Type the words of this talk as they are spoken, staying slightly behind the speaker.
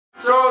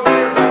So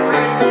there's a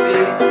great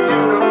big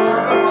beautiful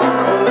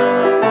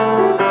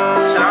tomorrow,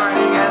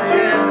 shining at the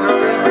end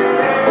of every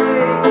day.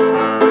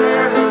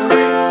 There's a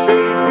great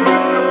big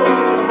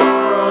beautiful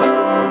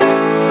tomorrow,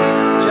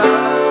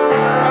 just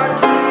a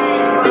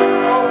dream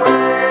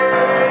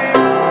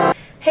away.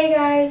 Hey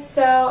guys,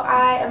 so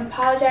I am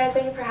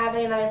apologizing for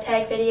having another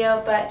tag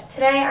video, but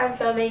today I'm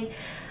filming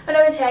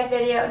another tag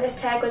video, and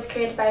this tag was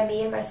created by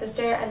me and my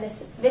sister, and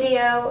this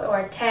video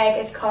or tag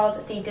is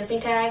called the Disney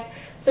tag.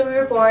 So we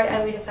were bored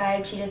and we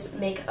decided to just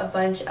make a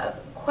bunch of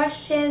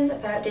questions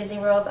about Disney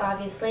World,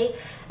 obviously,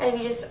 and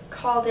we just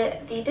called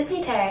it the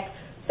Disney tag.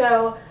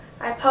 So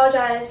I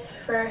apologize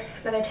for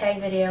another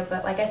tag video,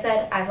 but like I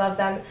said, I love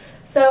them,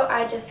 so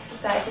I just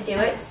decided to do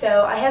it.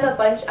 So I have a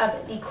bunch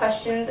of the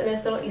questions in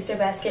this little Easter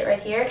basket right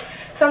here,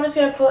 so I'm just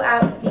going to pull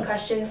out the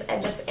questions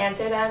and just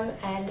answer them,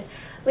 and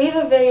leave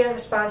a video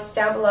response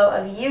down below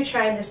of you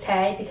trying this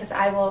tag, because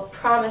I will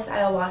promise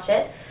I will watch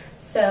it.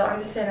 So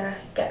I'm just going to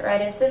get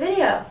right into the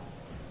video.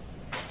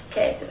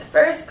 Okay, so the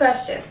first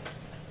question.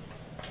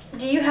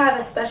 Do you have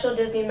a special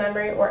Disney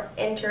memory or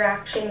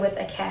interaction with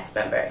a cast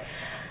member?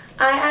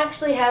 I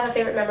actually have a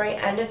favorite memory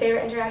and a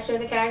favorite interaction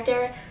with a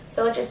character,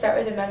 so let's just start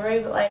with the memory.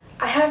 But like,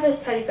 I have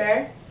this teddy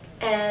bear,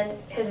 and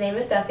his name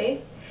is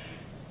Duffy,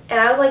 and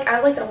I was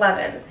like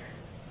 11,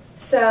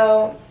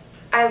 so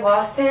I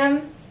lost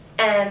him,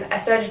 and I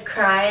started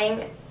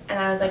crying, and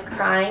I was like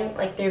crying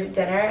like through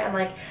dinner, and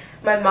like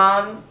my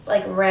mom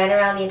like ran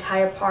around the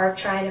entire park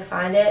trying to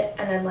find it,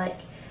 and then like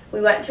we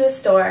went to a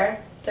store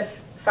to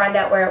find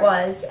out where it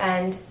was,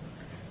 and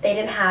they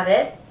didn't have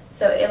it,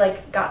 so it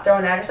like got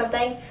thrown out or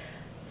something.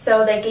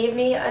 So they gave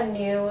me a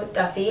new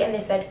Duffy, and they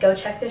said go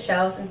check the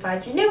shelves and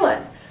find your new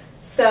one.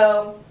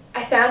 So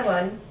I found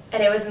one,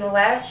 and it was in the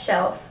last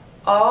shelf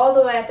all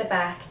the way at the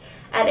back,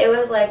 and it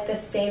was like the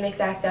same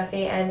exact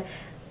Duffy, and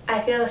I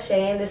feel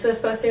ashamed. This was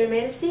supposed to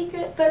remain a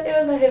secret, but it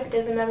was my favorite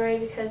Disney memory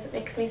because it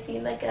makes me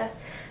seem like a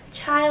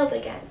child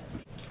again.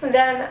 And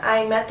then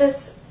I met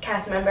this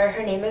cast member.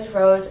 Her name is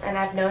Rose, and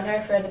I've known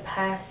her for the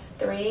past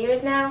 3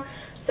 years now.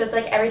 So it's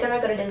like every time I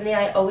go to Disney,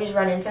 I always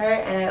run into her,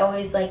 and I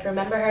always like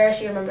remember her.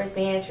 She remembers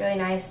me, and it's really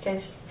nice to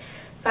just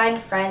find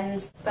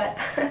friends. But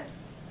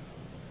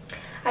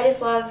I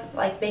just love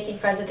like making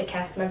friends with the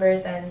cast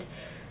members and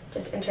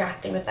just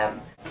interacting with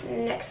them.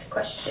 Next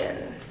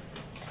question.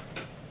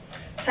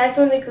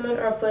 Typhoon Lagoon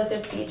or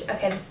Blizzard Beach?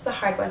 Okay, this is a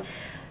hard one.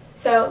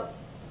 So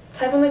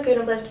Typhoon Lagoon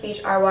and Blizzard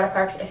Beach are water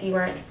parks, if you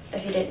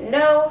didn't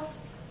know.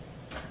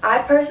 I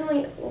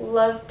personally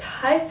love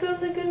Typhoon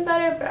Lagoon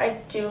better, but I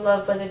do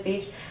love Blizzard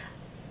Beach.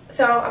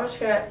 So I'm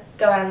just going to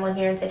go out on a limb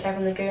here and say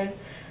Typhoon Lagoon,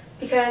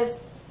 because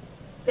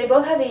they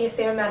both have the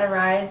same amount of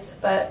rides,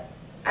 but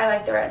I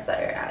like the rides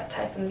better at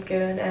Typhoon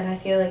Lagoon, and I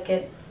feel like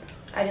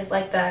I just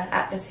like the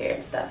atmosphere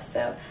and stuff,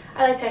 so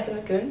I like Typhoon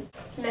Lagoon.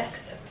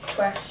 Next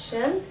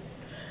question.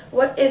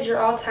 What is your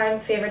all-time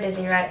favorite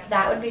Disney ride?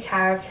 That would be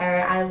Tower of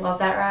Terror. I love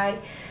that ride.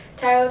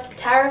 Tower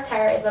of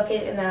Terror is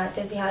located in the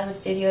Disney Hollywood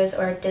Studios,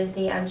 or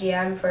Disney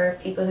MGM for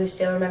people who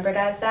still remember it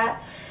as that.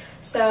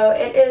 So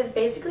it is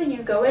basically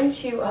you go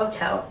into a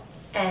hotel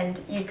and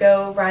you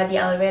go ride the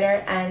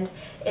elevator, and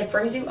it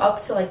brings you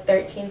up to like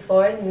 13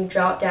 floors and you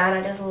drop down.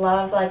 I just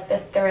love like the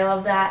thrill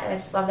of that, and I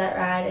just love that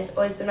ride. It's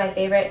always been my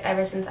favorite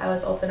ever since I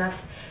was old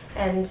enough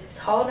and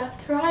tall enough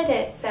to ride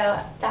it. So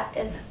that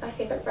is my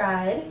favorite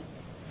ride.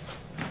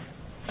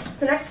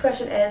 The next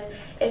question is,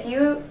 if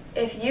you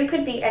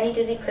could be any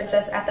Disney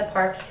princess at the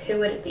parks, who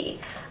would it be?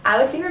 I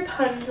would be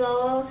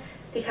Rapunzel,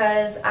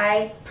 because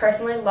I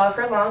personally love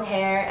her long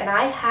hair, and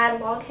I had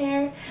long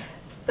hair,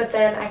 but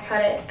then I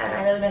cut it and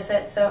I really miss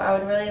it, so I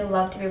would really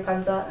love to be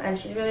Rapunzel, and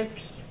she's really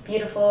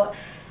beautiful,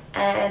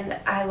 and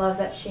I love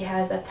that she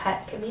has a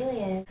pet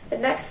chameleon. The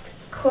next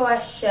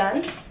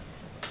question,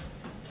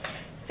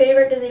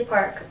 favorite Disney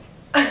park?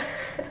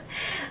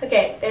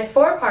 Okay, there's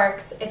 4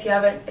 parks if you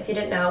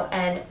didn't know,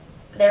 and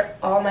they're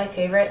all my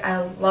favorite. I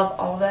love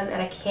all of them,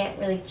 and I can't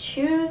really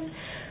choose.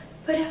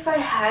 But if I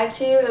had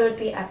to, it would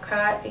be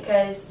Epcot,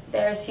 because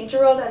there's Future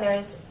World and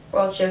there's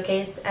World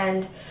Showcase,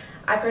 and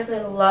I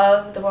personally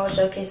love the World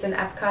Showcase in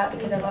Epcot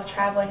because I love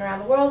traveling around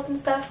the world and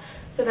stuff.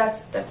 So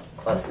that's the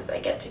closest I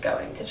get to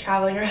going to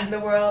traveling around the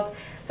world.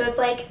 So it's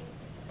like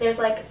there's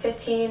like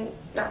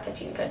not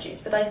 15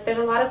 countries, but like there's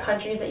a lot of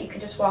countries that you could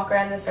just walk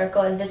around in a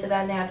circle and visit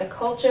them. They have the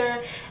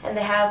culture, and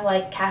they have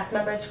like cast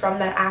members from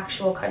that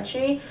actual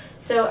country.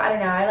 So I don't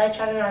know, I like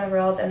traveling around the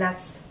world, and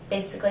that's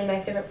basically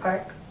my favorite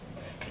park,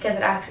 because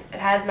it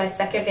has my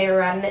second favorite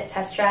ride in it,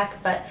 Test Track,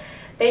 but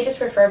they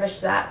just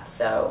refurbished that,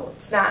 so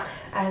it's not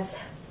as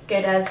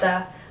good as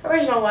the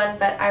original one,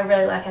 but I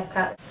really like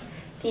Epcot.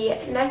 The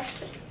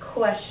next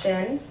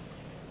question.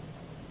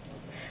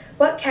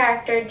 What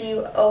character do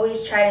you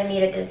always try to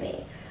meet at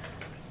Disney?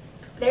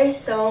 There's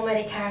so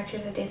many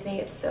characters at Disney,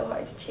 it's so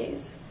hard to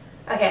choose.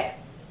 Okay,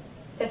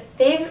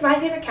 my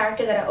favorite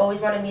character that I always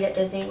want to meet at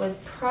Disney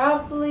would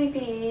probably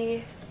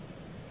be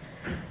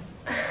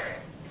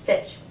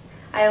Stitch.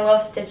 I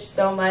love Stitch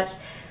so much.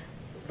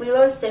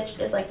 Lilo and Stitch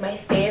is like my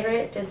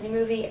favorite Disney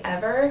movie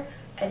ever,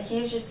 and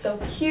he's just so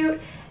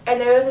cute.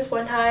 And there was this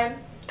one time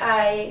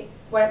I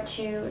went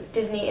to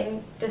Disney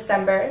in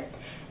December,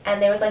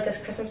 and there was like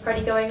this Christmas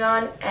party going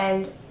on,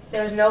 and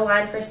there was no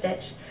line for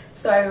Stitch.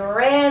 So I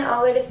ran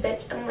all the way to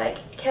Stitch, and I'm like,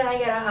 can I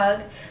get a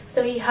hug?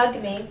 So he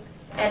hugged me,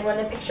 and when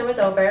the picture was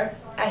over,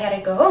 I had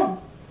to go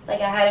home.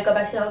 Like, I had to go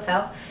back to the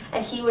hotel,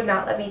 and he would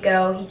not let me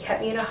go. He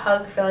kept me in a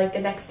hug for like the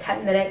next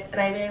 10 minutes, and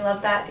I really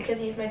love that because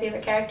he's my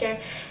favorite character,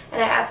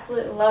 and I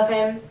absolutely love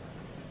him.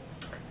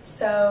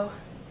 So,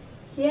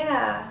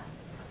 yeah,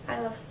 I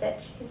love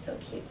Stitch. He's so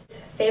cute.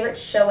 Favorite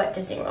show at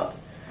Disney World?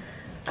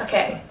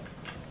 Okay,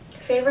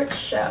 favorite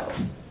show.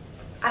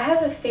 I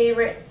have a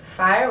favorite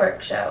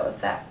fireworks show,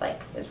 if that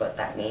like is what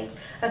that means.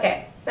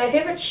 Okay, my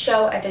favorite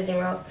show at Disney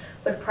World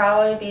would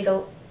probably be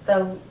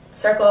the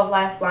Circle of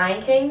Life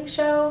Lion King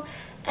show,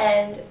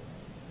 and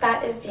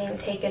that is being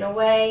taken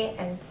away,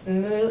 and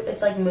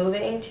it's like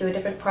moving to a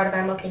different part of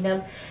Animal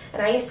Kingdom.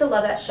 And I used to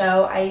love that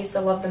show. I used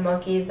to love the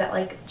monkeys that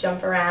like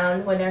jump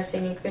around when they're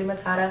singing Hakuna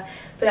Matata,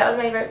 but that was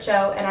my favorite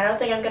show, and I don't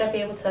think I'm gonna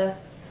be able to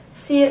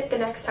see it the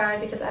next time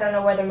because I don't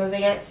know where they're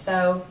moving it.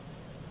 So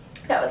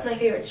that was my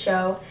favorite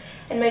show.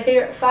 And my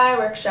favorite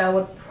fireworks show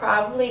would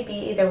probably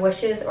be either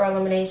Wishes or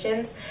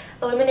Illuminations.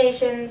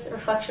 Illuminations,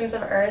 Reflections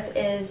of Earth,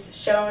 is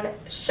shown.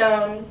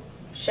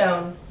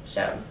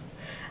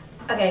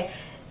 Okay,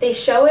 they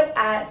show it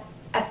at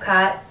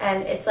Epcot,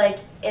 and it's like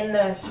in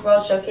the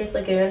World Showcase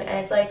Lagoon, and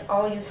it's like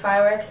all these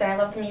fireworks, and I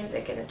love the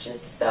music, and it's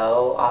just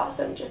so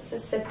awesome just to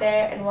sit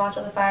there and watch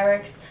all the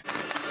fireworks.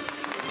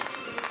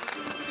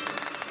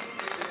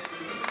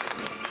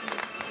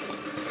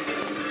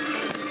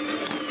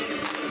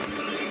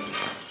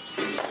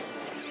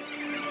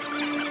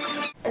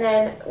 And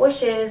then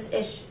Wishes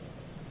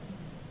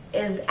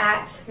is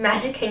at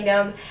Magic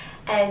Kingdom,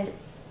 and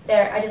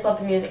there I just love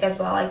the music as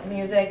well. Like, the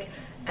music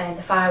and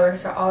the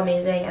fireworks are all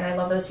amazing, and I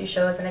love those two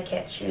shows, and I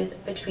can't choose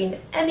between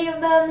any of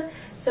them.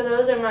 So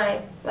those are my,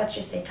 let's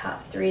just say,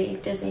 top 3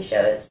 Disney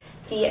shows.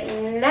 The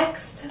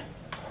next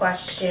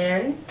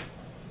question,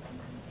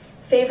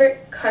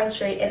 favorite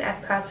country in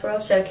Epcot's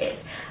World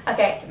Showcase.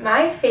 Okay,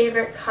 my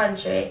favorite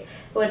country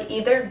would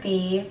either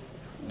be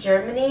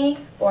Germany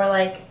or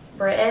like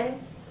Britain.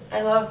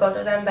 I love both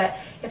of them, but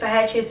if I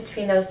had to choose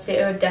between those two,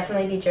 it would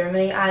definitely be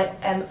Germany. I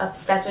am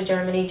obsessed with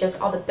Germany.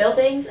 Just all the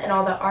buildings and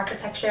all the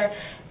architecture,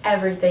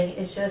 everything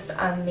is just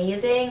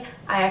amazing.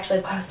 I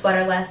actually bought a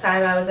sweater last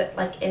time I was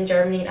in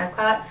Germany in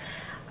Epcot.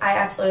 I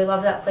absolutely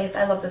love that place.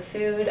 I love the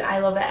food. I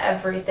love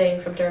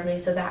everything from Germany,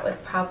 so that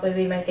would probably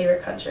be my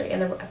favorite country in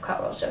the Epcot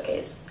World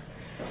Showcase.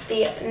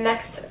 The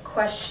next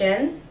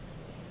question.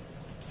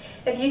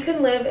 If you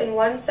could live in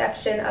one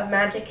section of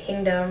Magic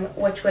Kingdom,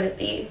 which would it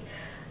be?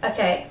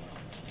 Okay.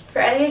 For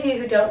any of you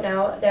who don't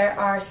know, there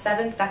are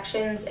 7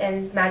 sections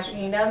in Magic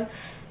Kingdom,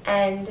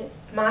 and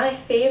my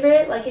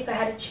favorite, like if I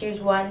had to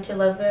choose one to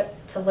live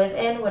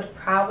in, would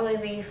probably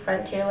be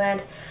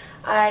Frontierland.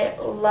 I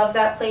love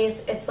that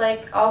place. It's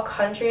like all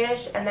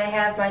country-ish, and they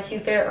have my 2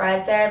 favorite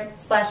rides there,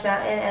 Splash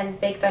Mountain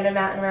and Big Thunder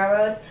Mountain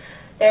Railroad.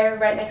 They're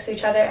right next to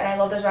each other, and I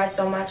love those rides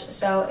so much.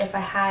 So if I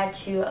had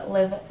to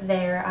live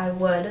there, I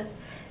would,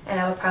 and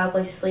I would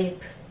probably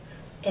sleep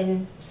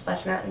in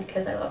Splash Mountain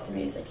because I love the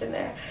music in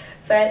there.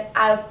 But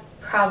I would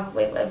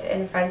probably live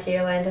in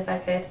Frontierland if I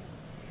could.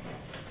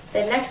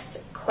 The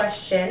next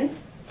question,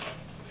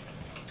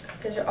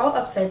 these are all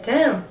upside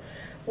down.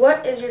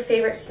 What is your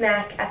favorite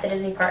snack at the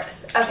Disney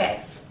parks?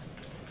 Okay,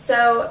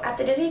 so at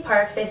the Disney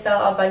parks they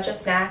sell a bunch of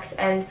snacks,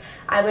 and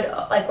I would,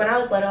 like when I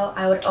was little,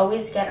 I would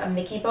always get a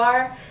Mickey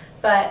bar,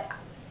 but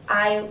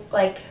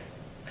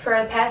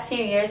for the past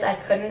few years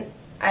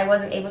I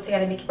wasn't able to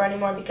get a Mickey bar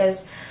anymore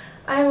because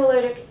I'm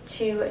allergic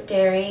to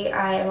dairy.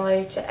 I am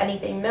allergic to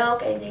anything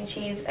milk, anything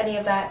cheese, any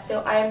of that.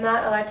 So I am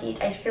not allowed to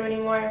eat ice cream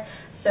anymore.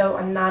 So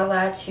I'm not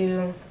allowed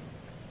to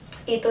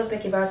eat those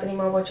Mickey bars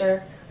anymore, which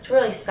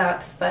really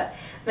sucks. But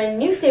my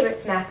new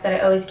favorite snack that I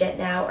always get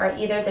now are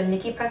either the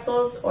Mickey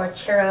pretzels or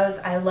churros.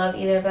 I love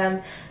either of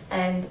them,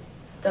 and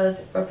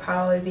those would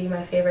probably be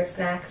my favorite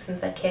snacks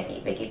since I can't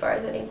eat Mickey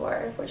bars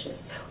anymore, which is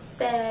so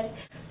sad.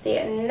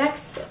 The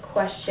next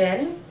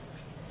question.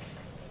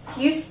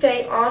 Do you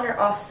stay on or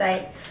off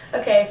site?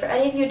 Okay, for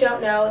any of you who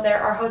don't know,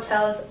 there are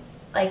hotels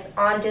like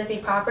on Disney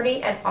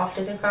property and off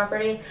Disney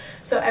property.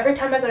 So every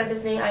time I go to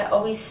Disney, I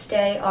always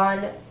stay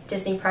on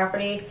Disney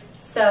property.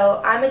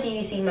 So I'm a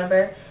DVC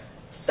member,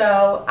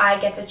 so I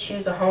get to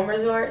choose a home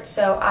resort.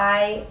 So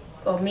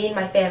me and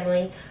my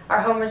family,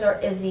 our home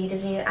resort is the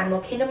Disney Animal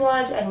Kingdom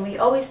Lodge, and we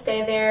always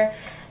stay there.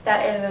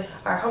 That is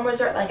our home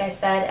resort, like I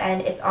said,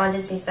 and it's on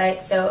Disney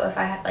site. So if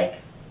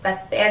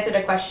that's the answer to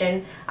the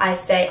question. I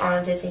stay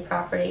on Disney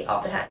property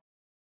all the time.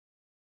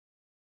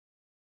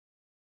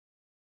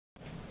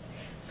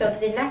 So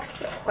the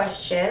next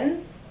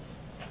question,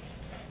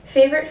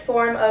 favorite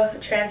form of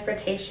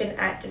transportation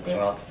at Disney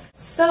World?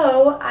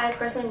 So I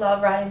personally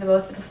love riding the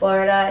boats in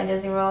Florida and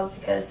Disney World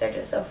because they're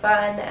just so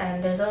fun,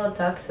 and there's little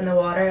ducks in the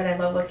water and I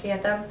love looking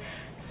at them.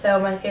 So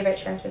my favorite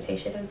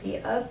transportation would be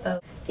a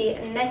boat. The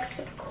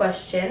next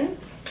question,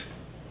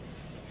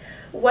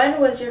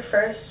 When was your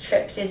first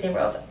trip to Disney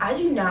World? I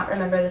do not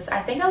remember this. I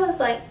think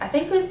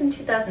it was in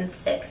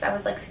 2006. I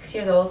was like 6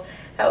 years old.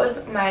 That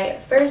was my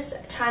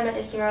first time at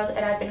Disney World,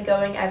 and I've been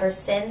going ever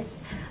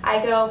since.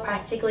 I go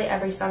practically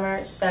every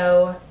summer,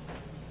 so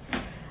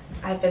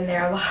I've been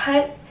there a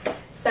lot.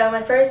 So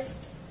my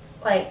first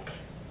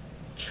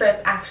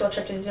actual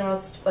trip to Disney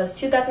World was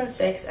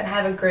 2006, and I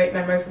have a great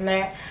memory from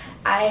there.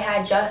 I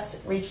had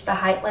just reached the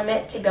height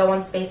limit to go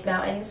on Space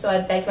Mountain, so I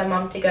begged my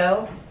mom to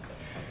go.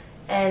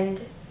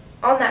 And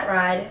on that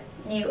ride,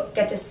 you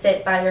get to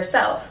sit by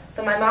yourself.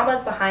 So my mom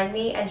was behind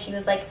me, and she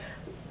was like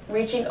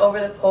reaching over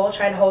the pole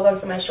trying to hold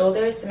onto my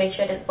shoulders to make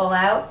sure I didn't fall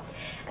out.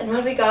 And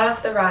when we got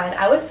off the ride,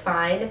 I was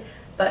fine,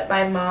 but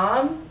my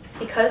mom,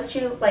 because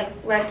she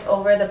leant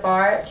over the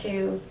bar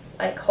to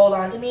hold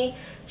on to me,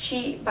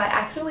 she by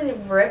accidentally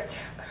ripped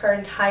her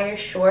entire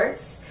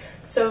shorts.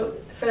 So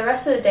for the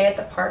rest of the day at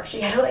the park,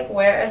 she had to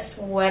wear a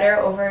sweater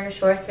over her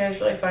shorts, and it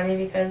was really funny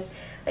because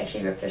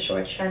she ripped her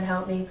shorts trying to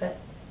help me. But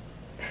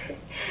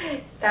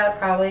that would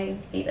probably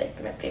be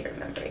my favorite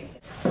memory.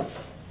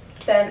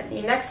 Then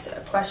the next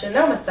question,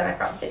 they're almost done, I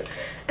promise you.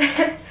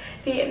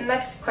 The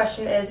next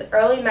question is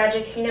early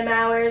Magic Kingdom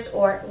hours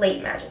or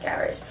late Magic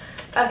hours.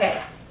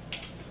 Okay,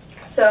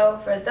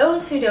 so for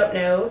those who don't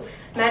know,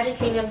 Magic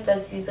Kingdom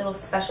does these little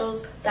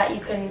specials that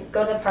you can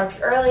go to the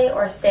parks early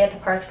or stay at the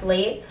parks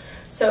late.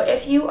 So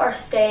if you are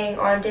staying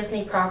on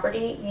Disney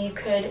property, you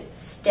could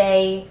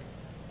stay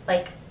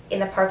in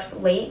the parks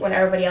late when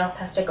everybody else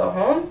has to go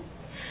home.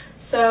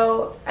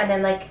 So, and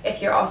then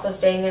if you're also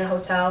staying in a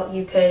hotel,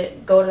 you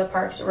could go to the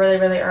parks really,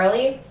 really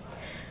early.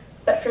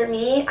 But for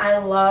me, I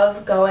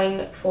love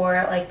going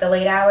for the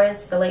late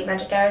hours, the late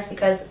Magic hours,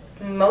 because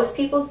most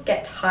people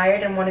get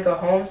tired and want to go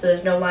home, so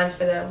there's no lines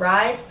for the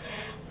rides,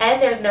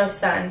 and there's no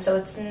sun, so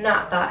it's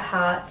not that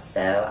hot.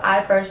 So I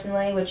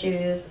personally would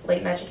choose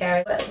late Magic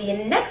hours. But the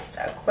next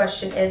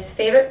question is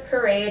favorite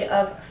parade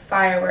or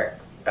fireworks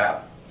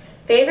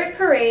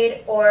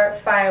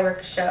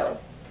show.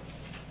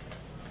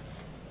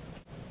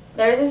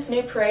 There's this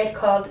new parade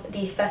called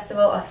the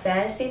Festival of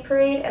Fantasy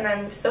Parade, and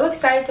I'm so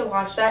excited to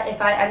watch that.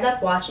 If I end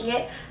up watching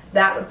it,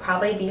 that would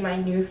probably be my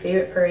new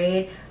favorite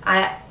parade.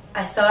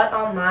 I saw it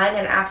online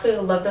and I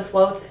absolutely love the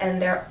floats,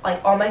 and they're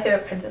all my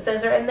favorite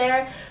princesses are in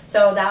there.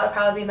 So that would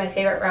probably be my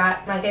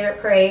favorite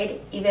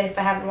parade, even if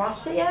I haven't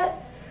watched it yet.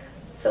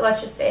 So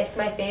let's just say it's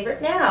my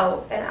favorite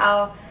now, and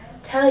I'll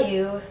tell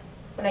you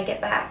when I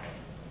get back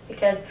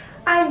because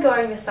I'm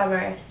going this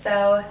summer.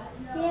 So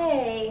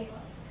yay!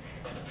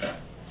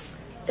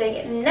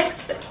 The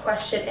next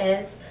question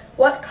is,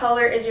 what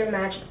color is your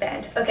magic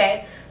band?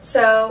 Okay,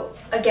 so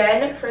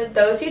again, for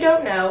those who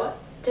don't know,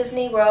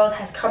 Disney World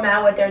has come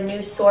out with their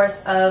new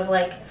source of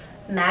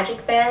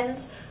magic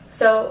bands.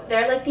 So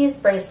they're these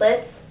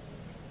bracelets,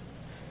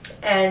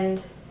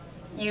 and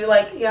you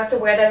have to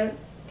wear them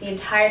the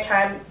entire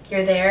time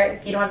you're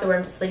there. You don't have to wear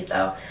them to sleep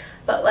though.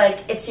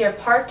 But it's your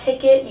park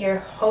ticket, your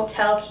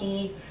hotel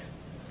key,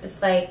 it's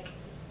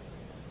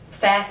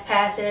fast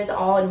passes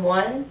all in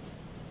one.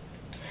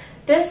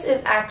 This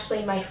is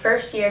actually my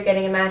first year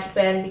getting a magic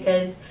band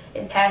because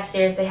in past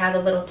years they had the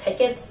little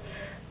tickets,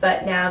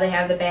 but now they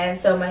have the band.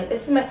 So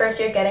this is my first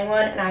year getting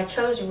one, and I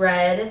chose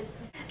red.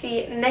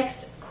 The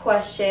next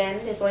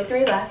question, there's only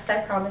 3 left,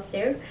 I promise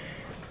you.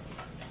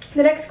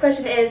 The next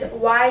question is,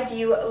 why do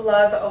you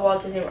love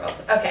Walt Disney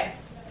World? Okay,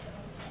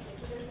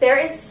 there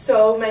is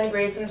so many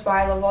reasons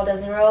why I love Walt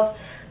Disney World,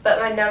 but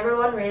my number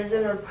one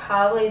reason would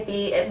probably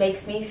be it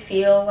makes me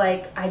feel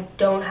like I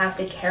don't have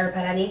to care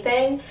about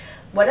anything.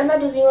 When I'm at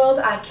Disney World,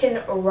 I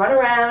can run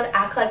around,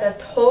 act like a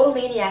total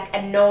maniac,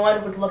 and no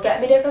one would look at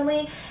me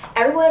differently.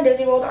 Everyone at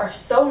Disney World are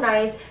so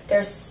nice.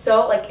 They're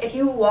so, if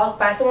you walk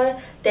by someone,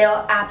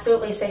 they'll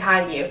absolutely say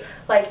hi to you.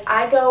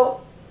 I go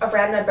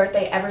around my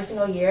birthday every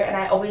single year, and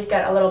I always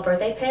get a little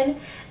birthday pin,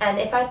 and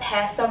if I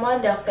pass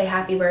someone, they'll say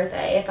happy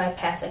birthday. If I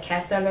pass a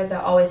cast member, they'll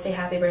always say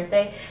happy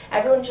birthday.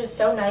 Everyone's just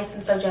so nice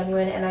and so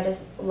genuine, and I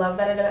just love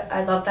that.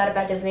 I love that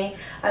about Disney.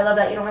 I love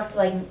that you don't have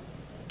to,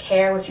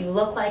 care what you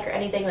look like or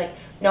anything.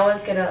 No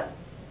one's gonna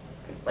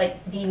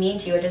be mean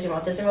to you at Disney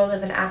World. Disney World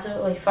is an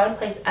absolutely fun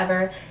place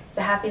ever. It's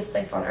the happiest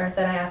place on earth,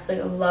 and I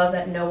absolutely love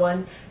that no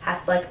one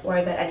has to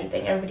worry about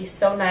anything. Everybody's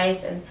so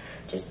nice and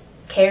just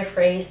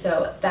carefree.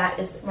 So that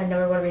is my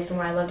number one reason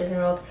why I love Disney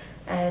World.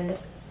 And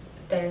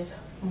there's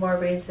more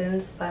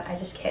reasons, but I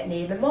just can't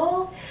name them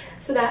all.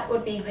 So that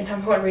would be my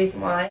number one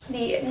reason why.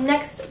 The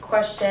next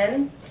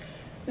question,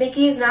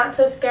 Mickey's Not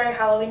So Scary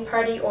Halloween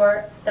Party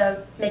or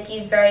the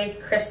Mickey's Very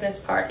Christmas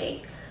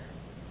Party?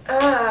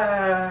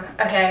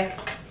 Okay.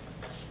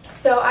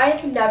 So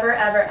I've never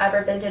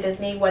ever been to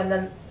Disney when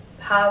the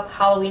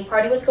Halloween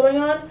party was going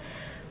on,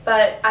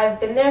 but I've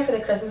been there for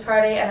the Christmas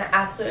party and I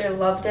absolutely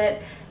loved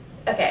it.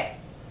 Okay,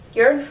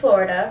 you're in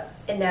Florida,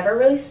 it never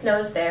really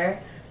snows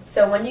there,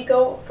 so when you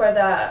go for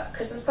the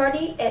Christmas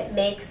party,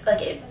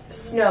 it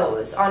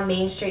snows on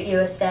Main Street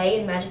USA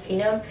in Magic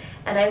Kingdom,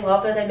 and I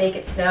love that they make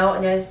it snow.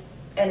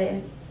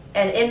 And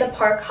in the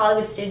park,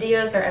 Hollywood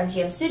Studios or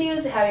MGM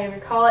Studios, however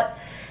you call it,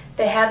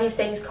 they have these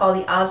things called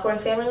the Osborne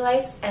family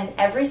lights, and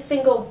every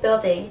single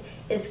building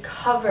is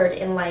covered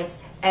in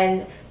lights,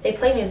 and they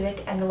play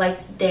music and the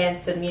lights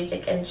dance to the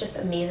music, and it's just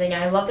amazing.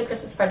 I love the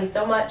Christmas party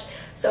so much,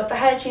 so if I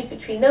had to choose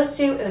between those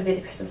two, it would be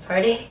the Christmas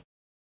party.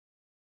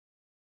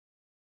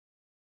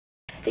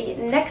 The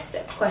next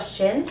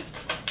question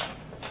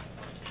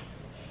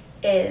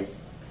is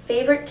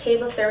favorite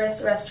table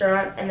service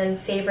restaurant and then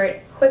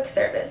favorite quick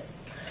service.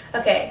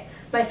 Okay,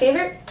 my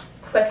favorite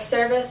quick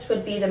service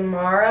would be the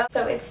Mara.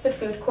 So it's the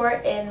food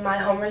court in my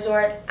home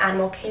resort,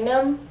 Animal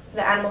Kingdom,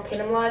 the Animal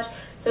Kingdom Lodge.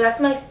 So that's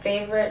my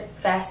favorite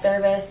fast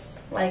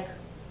service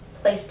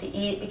place to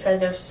eat because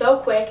they're so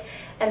quick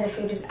and the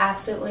food is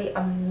absolutely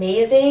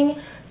amazing.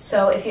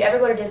 So if you ever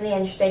go to Disney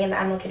and you're staying in the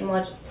Animal Kingdom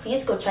Lodge,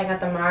 please go check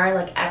out the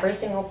Mara. Every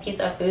single piece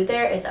of food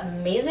there is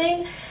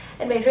amazing.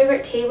 And my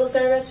favorite table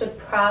service would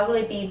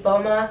probably be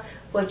Boma,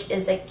 which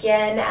is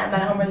again at my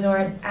home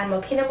resort,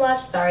 Animal Kingdom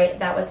Lodge. Sorry,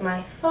 that was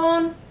my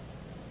phone.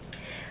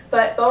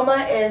 But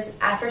Boma is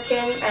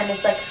African and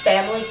it's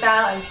family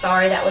style. I'm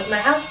sorry, that was my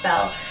house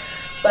bell.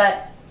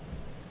 But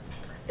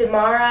the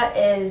Mara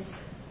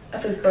is a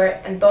food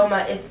court and Boma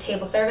is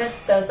table service.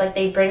 So it's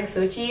they bring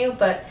food to you,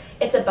 but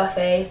it's a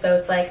buffet.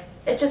 So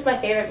it's just my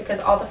favorite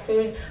because all the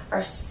food are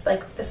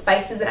the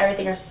spices and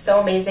everything are so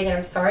amazing. And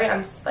I'm sorry,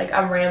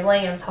 I'm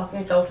rambling and I'm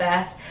talking so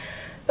fast.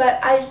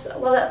 But I just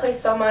love that place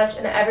so much,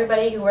 and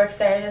everybody who works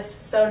there is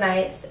just so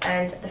nice,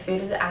 and the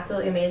food is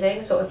absolutely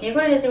amazing. So if you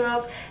go to Disney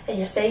World and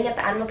you're staying at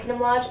the Animal Kingdom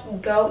Lodge,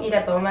 go eat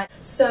at Boma.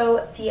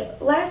 So the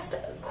last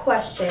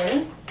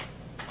question,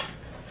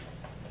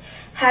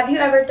 have you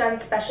ever done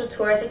special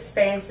tourist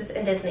experiences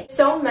in Disney?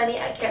 So many,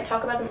 I can't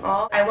talk about them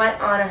all. I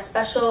went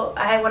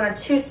on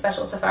two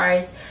special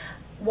safaris.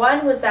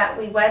 One was that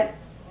we went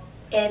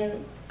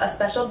in a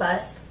special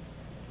bus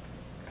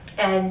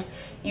and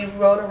you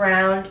rode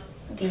around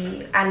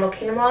the Animal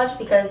Kingdom Lodge,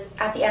 because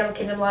at the Animal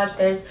Kingdom Lodge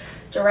there's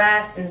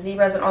giraffes and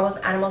zebras and all those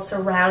animals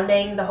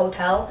surrounding the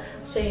hotel.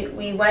 So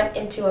we went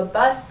into a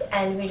bus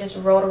and we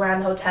just rode around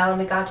the hotel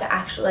and we got to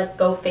actually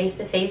go face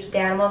to face with the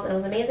animals, and it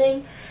was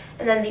amazing.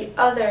 And then the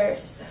other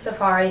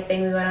safari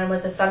thing we went on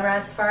was a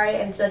sunrise safari,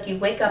 and so you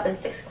wake up at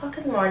 6 o'clock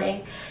in the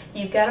morning,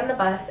 you get on a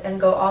bus and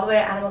go all the way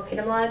to Animal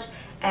Kingdom Lodge,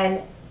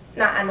 and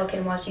not Animal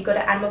Kingdom Lodge, you go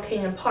to Animal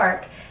Kingdom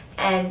Park,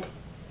 and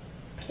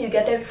you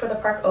get there before the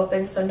park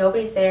opens, so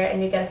nobody's there,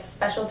 and you get a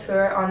special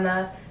tour on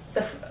the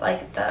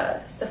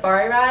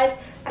safari ride,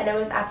 and it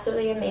was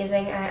absolutely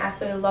amazing, and I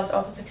absolutely loved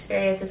all those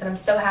experiences, and I'm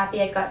so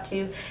happy I got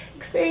to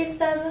experience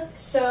them.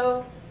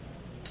 So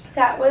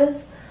that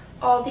was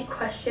all the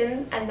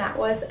questions, and that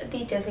was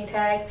the Disney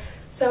tag.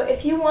 So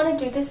if you want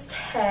to do this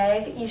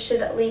tag, you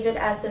should leave it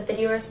as a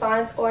video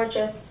response, or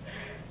just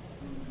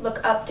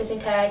look up Disney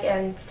tag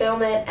and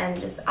film it,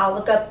 and I'll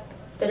look up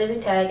the Disney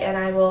tag and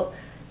I will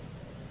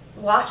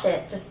watch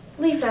it. Just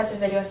leave it as a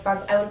video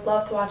response. I would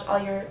love to watch all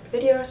your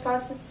video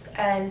responses,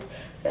 and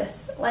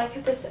just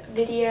like this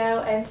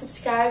video and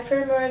subscribe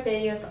for more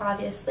videos,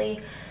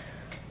 obviously.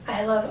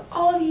 I love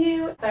all of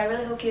you, but I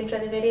really hope you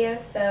enjoyed the video,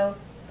 so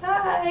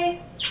bye!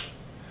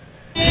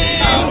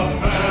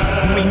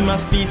 We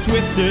must be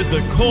swift as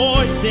a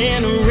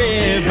coursing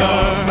river,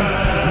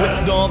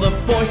 with all the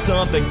force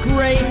of the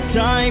great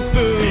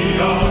typhoon,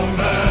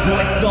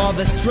 with all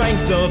the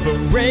strength of a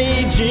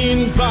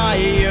raging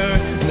fire,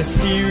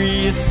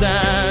 mysterious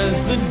as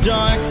the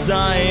dark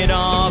side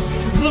of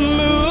the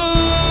moon.